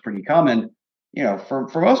jobs where it's pretty common, for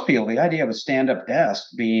most people, the idea of a stand-up desk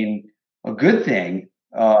being a good thing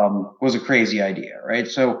was a crazy idea, right?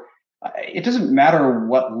 So it doesn't matter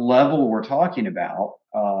what level we're talking about.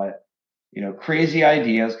 Crazy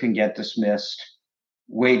ideas can get dismissed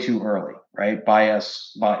way too early, right? By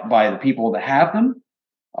the people that have them,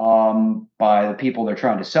 by the people they're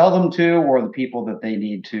trying to sell them to, or the people that they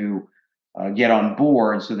need to get on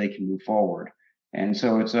board so they can move forward. And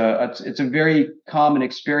so it's a very common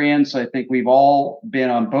experience. I think we've all been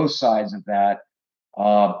on both sides of that,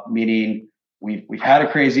 meaning we've had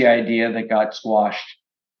a crazy idea that got squashed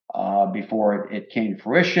before it came to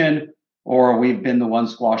fruition, or we've been the one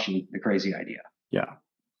squashing the crazy idea. Yeah.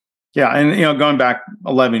 Yeah. And, going back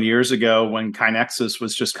 11 years ago when KaiNexus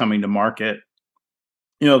was just coming to market,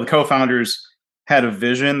 the co-founders had a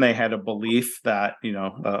vision. They had a belief that,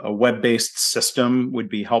 a web-based system would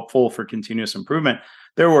be helpful for continuous improvement.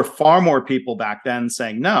 There were far more people back then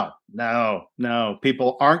saying, no,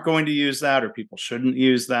 people aren't going to use that, or people shouldn't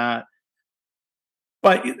use that.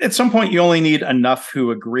 But at some point, you only need enough who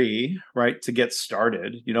agree, right, to get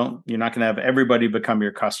started. You're not going to have everybody become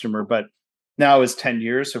your customer. But now, as 10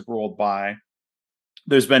 years have rolled by,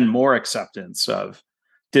 there's been more acceptance of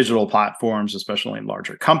digital platforms, especially in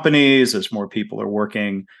larger companies, as more people are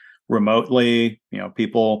working remotely.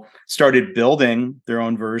 People started building their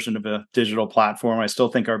own version of a digital platform. I still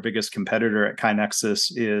think our biggest competitor at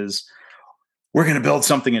KaiNexus is, we're going to build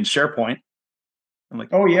something in SharePoint. I'm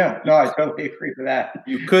like, oh yeah, no, I totally agree with that.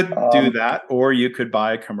 You could do that, or you could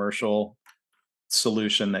buy a commercial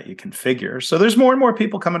solution that you configure. So there's more and more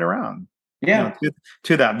people coming around. Yeah,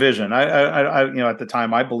 to that vision. I at the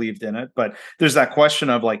time I believed in it, but there's that question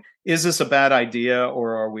of like, is this a bad idea,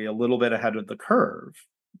 or are we a little bit ahead of the curve?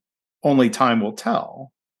 Only time will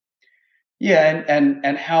tell. Yeah,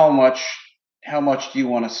 and how much do you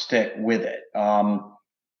want to stick with it?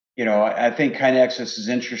 I think KaiNexus is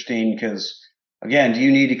interesting because, again, do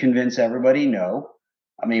you need to convince everybody? No.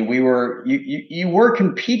 I mean, you were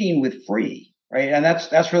competing with free, right? And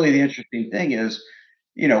that's really the interesting thing is,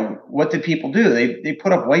 what did people do? They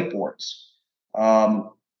put up whiteboards.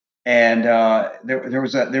 And there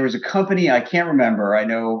was a company, I can't remember. I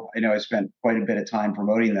know I spent quite a bit of time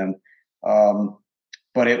promoting them.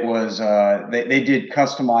 but it was they did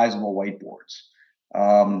customizable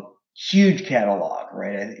whiteboards. Huge catalog,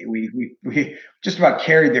 right? We just about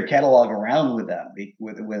carried their catalog around with them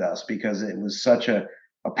with us because it was such a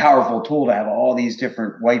powerful tool to have all these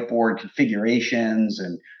different whiteboard configurations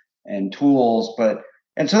and tools.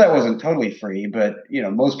 And so that wasn't totally free, but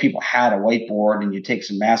most people had a whiteboard, and you take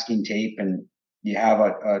some masking tape and you have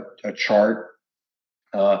a chart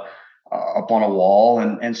up on a wall,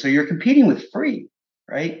 and so you're competing with free,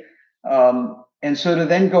 right? And so to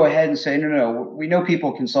then go ahead and say, no, we know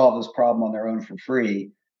people can solve this problem on their own for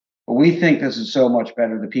free, but we think this is so much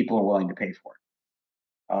better that people are willing to pay for it.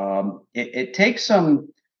 It takes some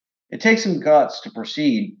guts to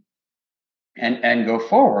proceed and go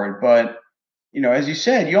forward, but as you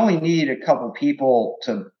said, you only need a couple people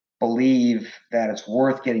to believe that it's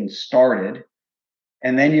worth getting started,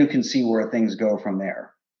 and then you can see where things go from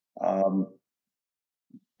there.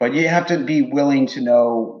 But you have to be willing to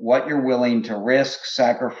know what you're willing to risk,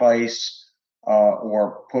 sacrifice,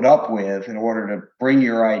 or put up with in order to bring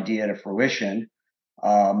your idea to fruition.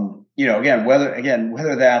 Whether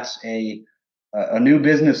that's a new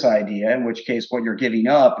business idea, in which case what you're giving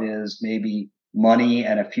up is maybe money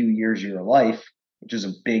and a few years of your life, which is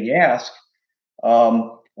a big ask,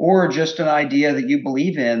 or just an idea that you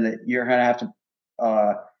believe in that you're going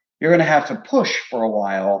to have to push for a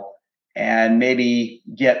while and maybe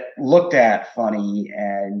get looked at funny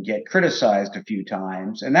and get criticized a few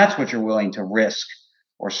times. And that's what you're willing to risk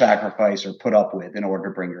or sacrifice or put up with in order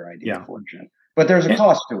to bring your idea to fruition. But there's a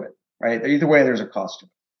cost to it, right? Either way, there's a cost to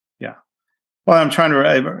it. Yeah. Well,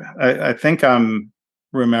 I think I'm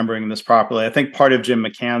remembering this properly. I think part of Jim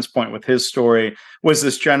McCann's point with his story was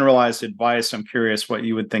this generalized advice. I'm curious what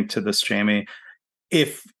you would think to this, Jamie.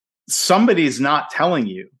 If somebody's not telling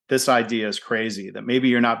you this idea is crazy, that maybe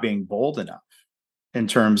you're not being bold enough in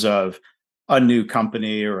terms of a new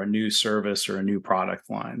company or a new service or a new product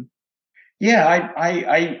line. Yeah,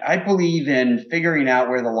 I believe in figuring out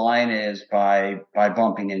where the line is by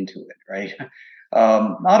bumping into it, right?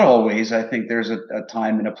 Not always. I think there's a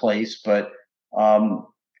time and a place, but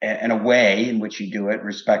and a way in which you do it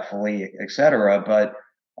respectfully, et cetera. But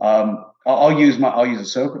I'll use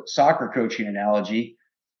a soccer coaching analogy.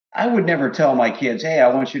 I would never tell my kids, hey,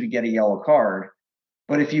 I want you to get a yellow card.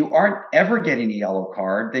 But if you aren't ever getting a yellow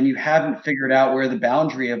card, then you haven't figured out where the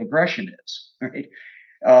boundary of aggression is, right?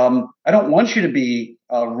 I don't want you to be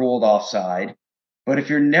ruled offside, but if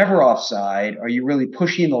you're never offside, are you really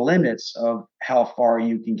pushing the limits of how far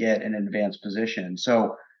you can get in an advanced position?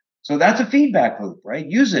 So that's a feedback loop, right?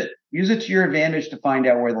 Use it to your advantage to find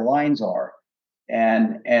out where the lines are.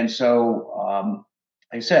 And so,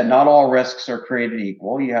 like I said, not all risks are created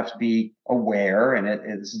equal. You have to be aware, and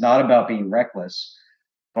it's not about being reckless.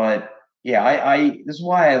 But yeah, this is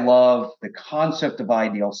why I love the concept of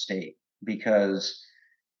ideal state, because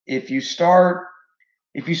if you start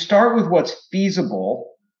with what's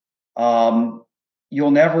feasible,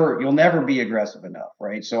 you'll never be aggressive enough,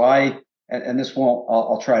 right? So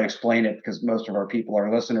I'll try to explain it because most of our people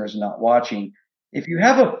are listeners and not watching. If you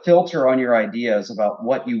have a filter on your ideas about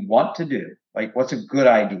what you want to do, like what's a good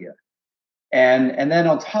idea, and then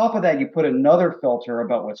on top of that, you put another filter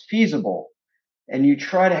about what's feasible, and you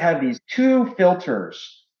try to have these two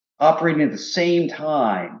filters operating at the same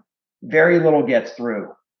time, very little gets through.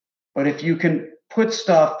 But if you can put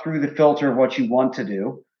stuff through the filter of what you want to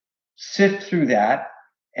do, sift through that,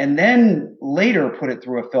 and then later put it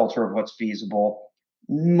through a filter of what's feasible,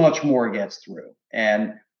 much more gets through.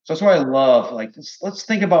 And so that's why I love, like, let's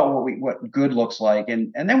think about what good looks like,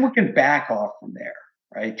 and then we can back off from there,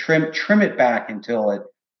 right? Trim it back until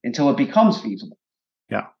it becomes feasible.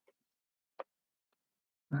 Yeah.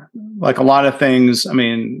 Like a lot of things, I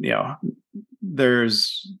mean,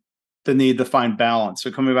 there's the need to find balance. So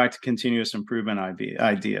coming back to continuous improvement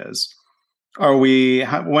ideas,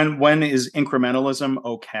 when is incrementalism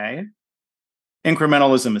okay?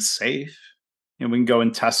 Incrementalism is safe. We can go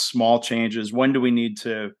and test small changes. When do we need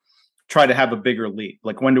to try to have a bigger leap?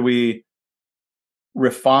 Like, when do we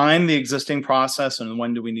refine the existing process, and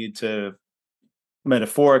when do we need to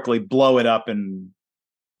metaphorically blow it up and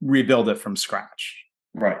rebuild it from scratch?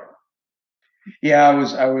 Right. Yeah, I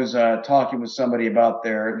was talking with somebody about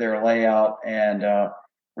their layout and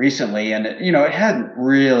recently, and it hadn't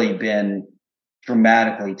really been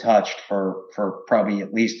dramatically touched for probably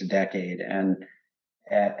at least a decade, and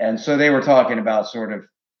so they were talking about sort of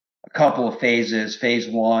a couple of phases. Phase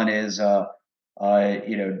one is do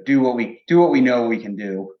what we know we can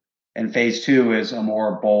do, and phase two is a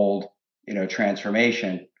more bold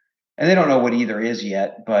transformation. And they don't know what either is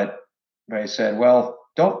yet, but I said, well,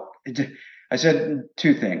 I said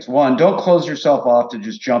two things. One, don't close yourself off to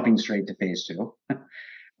just jumping straight to phase two.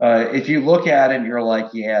 If you look at it and you're like,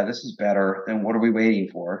 yeah, this is better, then what are we waiting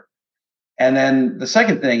for? And then the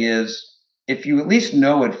second thing is, if you at least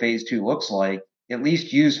know what phase two looks like, at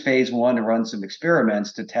least use phase one to run some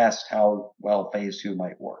experiments to test how well phase two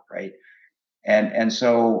might work, right? And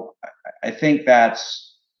so I think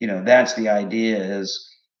that's the idea, is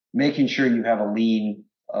making sure you have a lean,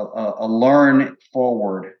 a learn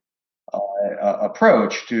forward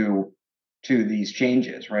approach to these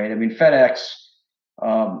changes, right? I mean, FedEx.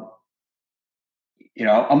 Um,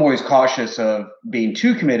 I'm always cautious of being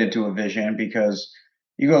too committed to a vision, because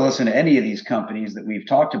you go listen to any of these companies that we've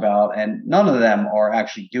talked about, and none of them are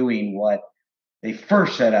actually doing what they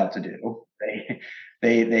first set out to do.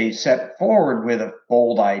 They set forward with a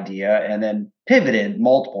bold idea and then pivoted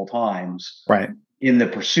multiple times, right, in the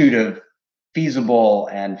pursuit of feasible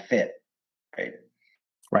and fit, right?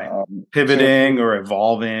 Right. Pivoting or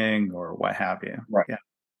evolving or what have you. Right. Yeah.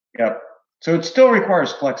 Yep. So it still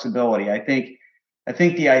requires flexibility. I think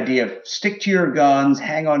the idea of stick to your guns,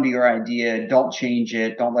 hang on to your idea, don't change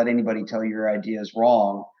it, don't let anybody tell you your idea is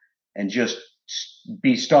wrong, and just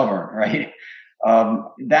be stubborn, right?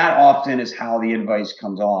 That often is how the advice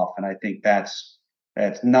comes off, and I think that's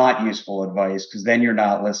not useful advice, because then you're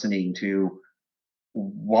not listening to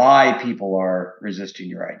why people are resisting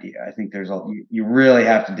your idea. I think you really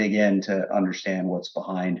have to dig in to understand what's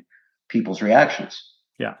behind people's reactions.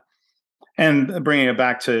 Yeah. And bringing it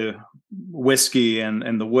back to whiskey and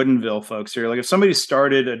the Woodinville folks here, like if somebody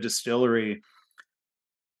started a distillery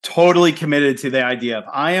totally committed to the idea of,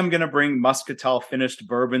 I am going to bring Muscatel finished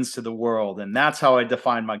bourbons to the world, and that's how I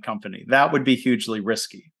define my company, that would be hugely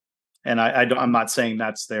risky. And I'm not saying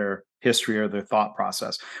that's their history or their thought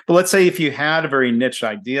process. But let's say if you had a very niche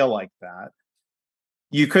idea like that,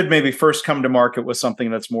 you could maybe first come to market with something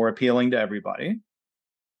that's more appealing to everybody.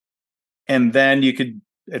 And then you could,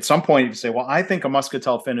 at some point, you say, well, I think a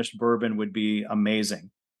Muscatel finished bourbon would be amazing.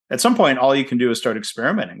 At some point, all you can do is start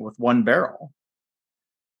experimenting with one barrel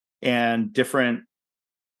and different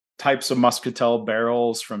types of Muscatel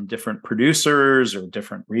barrels from different producers or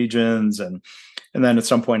different regions. And then at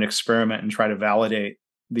some point experiment and try to validate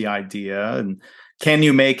the idea. And can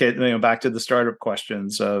you make it, back to the startup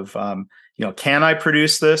questions of, can I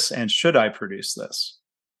produce this and should I produce this?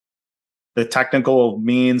 The technical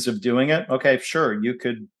means of doing it. Okay, sure. You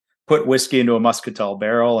could put whiskey into a Muscatel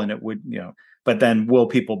barrel and it would, but then will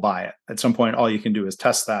people buy it? At some point, all you can do is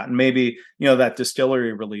test that. And maybe, that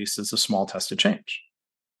distillery release is a small test of change.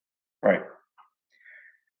 Right.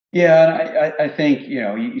 Yeah. And I think,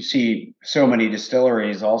 you see so many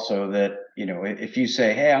distilleries also that, if you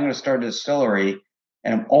say, hey, I'm going to start a distillery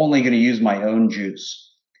and I'm only going to use my own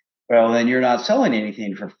juice, well, then you're not selling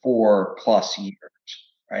anything for 4+ years.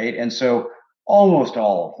 Right. And so almost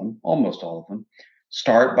all of them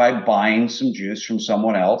start by buying some juice from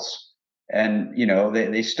someone else. And,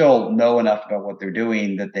 they still know enough about what they're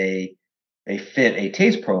doing that they fit a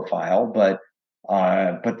taste profile, but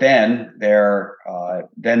then they're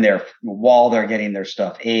while they're getting their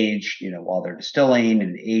stuff aged, while they're distilling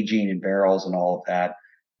and aging in barrels and all of that,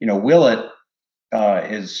 Willet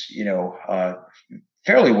is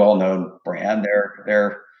fairly well known brand.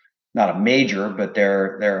 They're not a major, but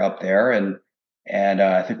they're up there, and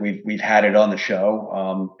I think we've had it on the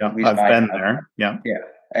show. I've been there. Yeah.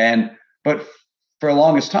 But for the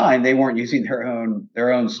longest time, they weren't using their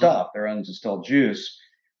own stuff, their own distilled juice.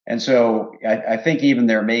 And so I think even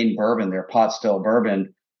their main bourbon, their pot still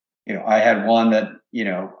bourbon, I had one that,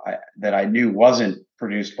 that I knew wasn't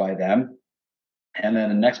produced by them. And then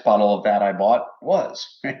the next bottle of that I bought was.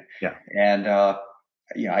 Yeah. And,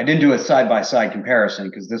 I didn't do a side-by-side comparison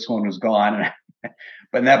because this one was gone.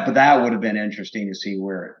 but that would have been interesting to see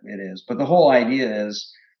where it is. But the whole idea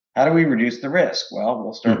is, how do we reduce the risk? Well,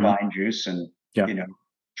 we'll start buying juice and,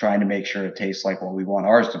 trying to make sure it tastes like what we want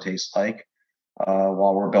ours to taste like,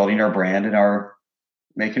 while we're building our brand and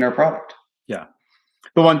making our product. Yeah.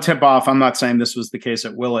 The one tip off, I'm not saying this was the case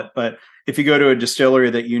at Willet, but if you go to a distillery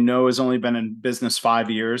that has only been in business 5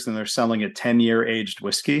 years and they're selling a 10-year aged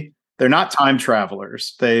whiskey, they're not time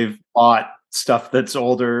travelers. They've bought stuff that's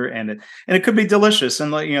older and it could be delicious.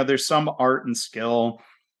 And there's some art and skill.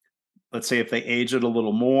 Let's say if they age it a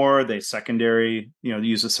little more, they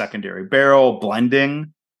use a secondary barrel.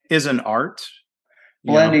 Blending is an art.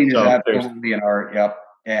 Blending is absolutely an art. Yep.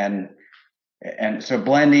 And so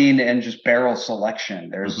blending and just barrel selection,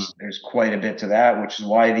 there's quite a bit to that, which is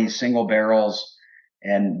why these single barrels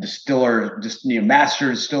and master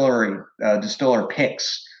distiller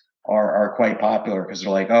picks are quite popular, because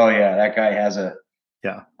they're like, oh yeah, that guy has a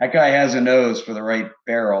Yeah. That guy has a nose for the right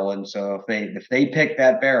barrel, and so if they pick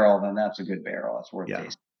that barrel, then that's a good barrel. That's worth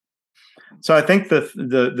tasting. So I think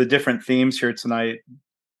the different themes here tonight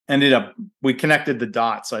we connected the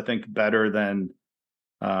dots, I think, better than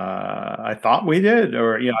I thought we did,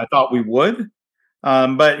 or I thought we would.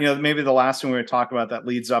 But maybe the last thing we're going to talk about that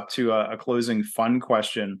leads up to a closing fun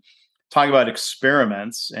question. Talking about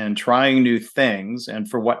experiments and trying new things, and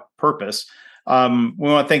for what purpose. We want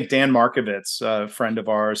to thank Dan Markovitz, a friend of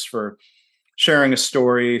ours, for sharing a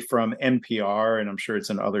story from NPR, and I'm sure it's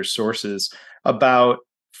in other sources, about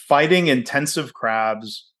fighting intensive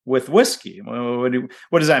crabs with whiskey.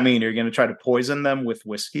 What does that mean? Are you going to try to poison them with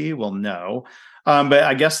whiskey? Well, no. But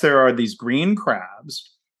I guess there are these green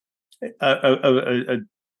crabs, a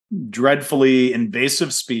dreadfully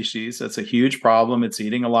invasive species. That's a huge problem. It's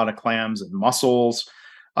eating a lot of clams and mussels.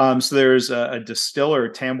 So there's a distiller,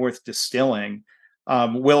 Tamworth Distilling.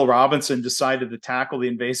 Will Robinson decided to tackle the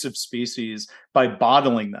invasive species by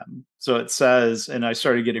bottling them. So it says, and I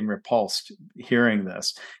started getting repulsed hearing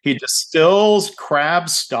this. He distills crab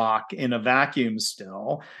stock in a vacuum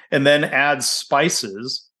still and then adds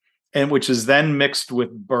spices, which is then mixed with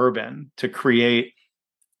bourbon to create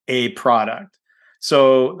a product.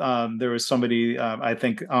 So there was somebody, I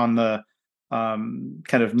think, on the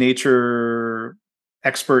kind of nature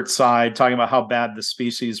expert side talking about how bad the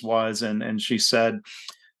species was. And she said,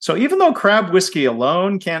 so even though crab whiskey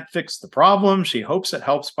alone can't fix the problem, she hopes it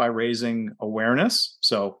helps by raising awareness.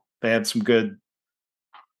 So they had some good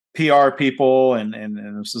PR people, and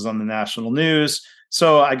this is on the national news.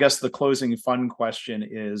 So I guess the closing fun question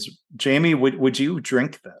is, Jamie, would you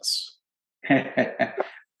drink this?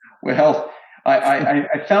 Well,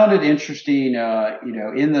 I found it interesting,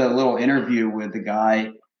 in the little interview with the guy,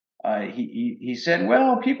 he said,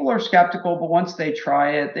 well, people are skeptical, but once they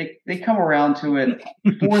try it, they come around to it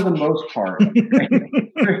for the most part.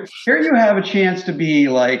 Here you have a chance to be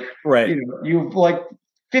like, right. You've like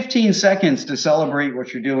 15 seconds to celebrate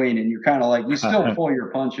what you're doing, and you're kind of like, you still pull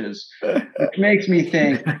your punches, which makes me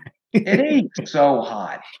think it ain't so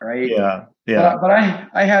hot, right? Yeah. But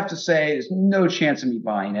I have to say, there's no chance of me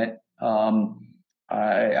buying it. I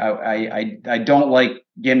don't like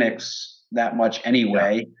gimmicks that much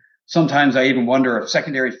anyway. Yeah. Sometimes I even wonder if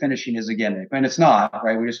secondary finishing is a gimmick, and it's not,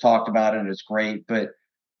 right? We just talked about it, and it's great, but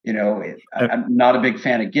I'm not a big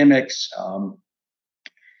fan of gimmicks.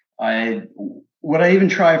 Would I even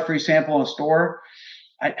try a free sample in a store?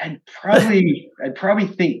 I'd probably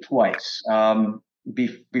think twice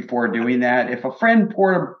before doing that. If a friend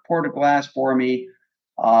poured a glass for me,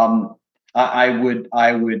 I would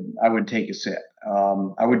take a sip.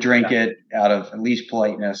 I would drink it out of at least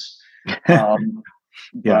politeness.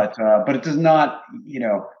 But it does not, they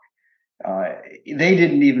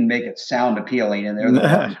didn't even make it sound appealing, and they're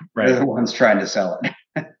the ones trying to sell it.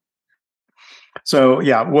 So,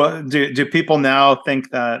 well, do people now think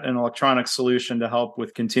that an electronic solution to help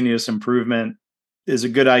with continuous improvement is a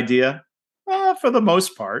good idea? For the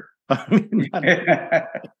most part.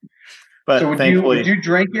 But so would you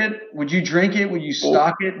drink it? Would you drink it? Would you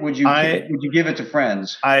stock it? Would you give it to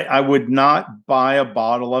friends? I would not buy a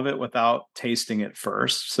bottle of it without tasting it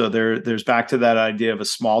first. So there's back to that idea of a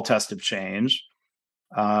small test of change.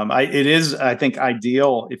 It is, I think,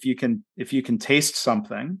 ideal if you can taste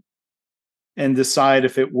something and decide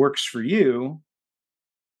if it works for you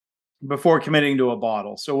before committing to a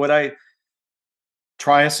bottle. So would I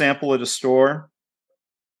try a sample at a store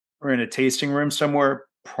or in a tasting room somewhere?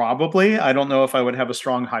 Probably. I don't know if I would have a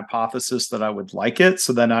strong hypothesis that I would like it.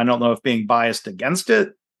 So then I don't know if being biased against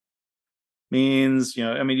it means,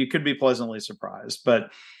 you could be pleasantly surprised,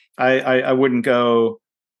 but I wouldn't buy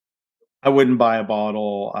a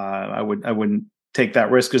bottle. I wouldn't take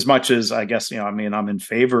that risk as much as, I guess, I'm in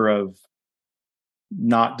favor of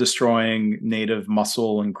not destroying native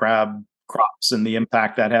mussel and crab crops and the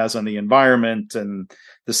impact that has on the environment and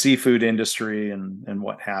the seafood industry and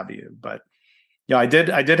what have you. But I did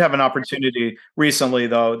have an opportunity recently,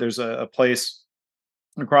 though. There's a place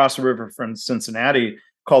across the river from Cincinnati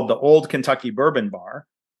called the Old Kentucky Bourbon Bar,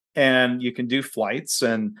 and you can do flights.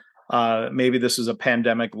 And maybe this is a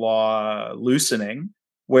pandemic law loosening,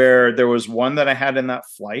 where there was one that I had in that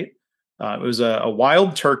flight. It was a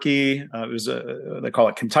wild turkey. They call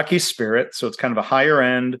it Kentucky Spirit, so it's kind of a higher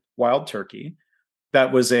end wild turkey.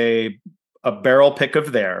 That was a barrel pick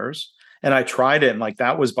of theirs. And I tried it, and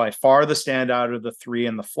that was by far the standout of the three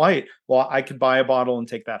in the flight. Well, I could buy a bottle and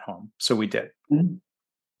take that home. So we did. Mm-hmm.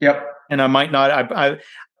 Yep. And I might not,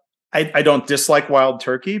 I don't dislike wild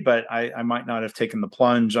turkey, but I might not have taken the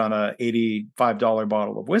plunge on a $85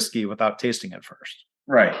 bottle of whiskey without tasting it first.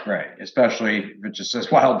 Right. Especially if it just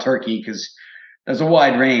says wild turkey, because there's a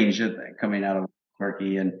wide range coming out of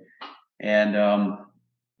Albuquerque, and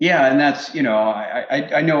yeah, and that's,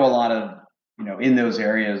 I know a lot of, in those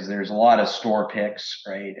areas, there's a lot of store picks,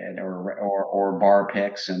 right, and or bar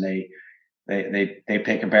picks, and they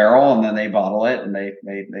pick a barrel and then they bottle it and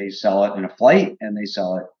they sell it in a flight, and they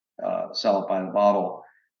sell it by the bottle.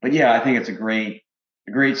 But yeah, I think it's a great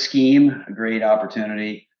scheme, a great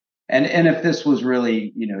opportunity. And if this was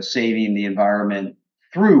really, saving the environment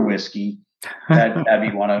through whiskey, that'd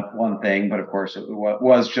be one thing. But of course, it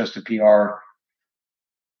was just a PR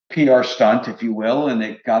stunt, if you will, and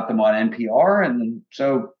it got them on NPR, and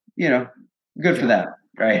so good for them,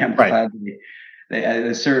 right? I'm glad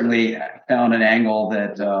they certainly found an angle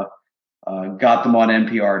that got them on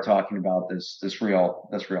NPR talking about this real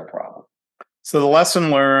problem. So the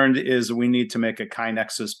lesson learned is we need to make a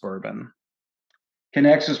KaiNexus bourbon.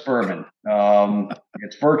 KaiNexus bourbon.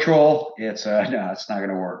 It's virtual. It's it's not going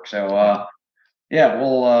to work. So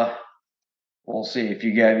we'll see. If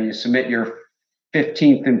you submit your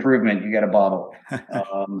 15th improvement, you get a bottle.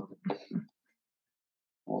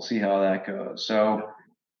 We'll see how that goes. So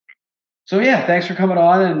yeah, thanks for coming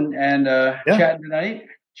on and chatting tonight,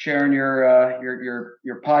 sharing your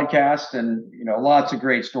podcast, and lots of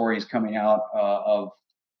great stories coming out of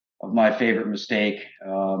my favorite mistake.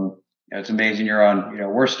 It's amazing you're on.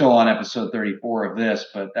 We're still on episode 34 of this,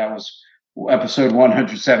 but that was episode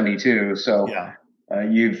 172. So yeah.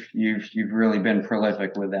 You've really been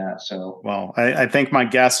prolific with that. So, well, I thank my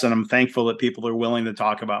guests, and I'm thankful that people are willing to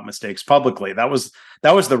talk about mistakes publicly. That was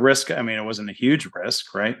the risk. I mean, it wasn't a huge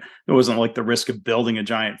risk, right? It wasn't like the risk of building a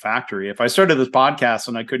giant factory. If I started this podcast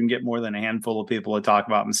and I couldn't get more than a handful of people to talk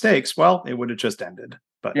about mistakes, well, it would have just ended.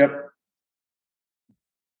 But yep.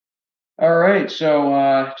 All right.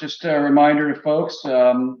 So, just a reminder to folks,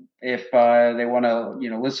 if they want to,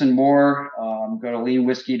 listen more, go to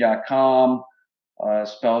leanwhiskey.com.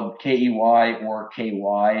 Spelled KEY or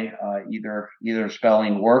KY, either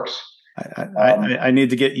spelling works. I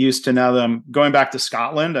need to get used to, now that I'm going back to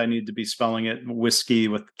Scotland, I need to be spelling it whiskey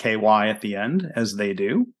with KY at the end, as they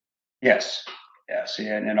do. Yes,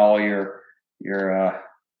 and all your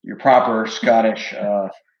proper Scottish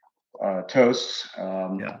toasts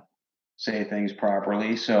say things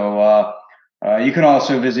properly. So you can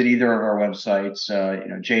also visit either of our websites,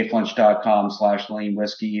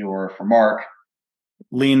 jflunch.com/leanwhiskey, or for Mark,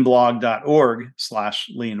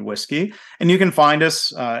 leanblog.org/leanwhiskey. And you can find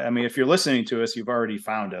us. If you're listening to us, you've already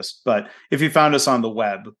found us. But if you found us on the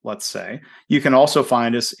web, let's say, you can also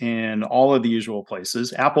find us in all of the usual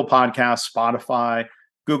places: Apple Podcasts, Spotify,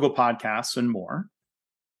 Google Podcasts, and more.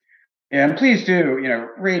 And please do,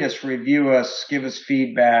 rate us, review us, give us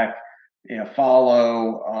feedback,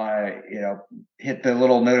 follow, hit the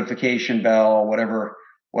little notification bell, whatever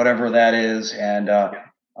that is. And,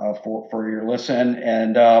 for your listen,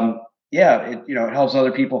 and it helps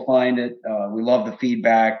other people find it. We love the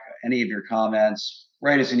feedback. Any of your comments,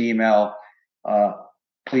 write us an email.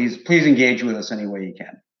 Please engage with us any way you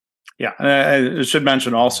can. Yeah, and I should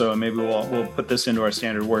mention also, and maybe we'll put this into our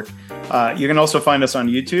standard work. You can also find us on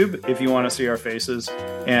YouTube if you want to see our faces,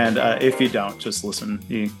 and if you don't, just listen.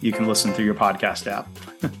 You can listen through your podcast app.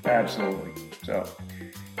 Absolutely. So,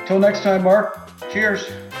 until next time, Mark. Cheers.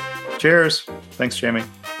 Cheers. Thanks, Jamie.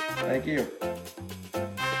 Thank you.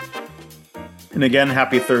 And again,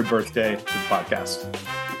 happy 3rd birthday to the podcast.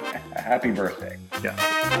 Happy birthday. Yeah.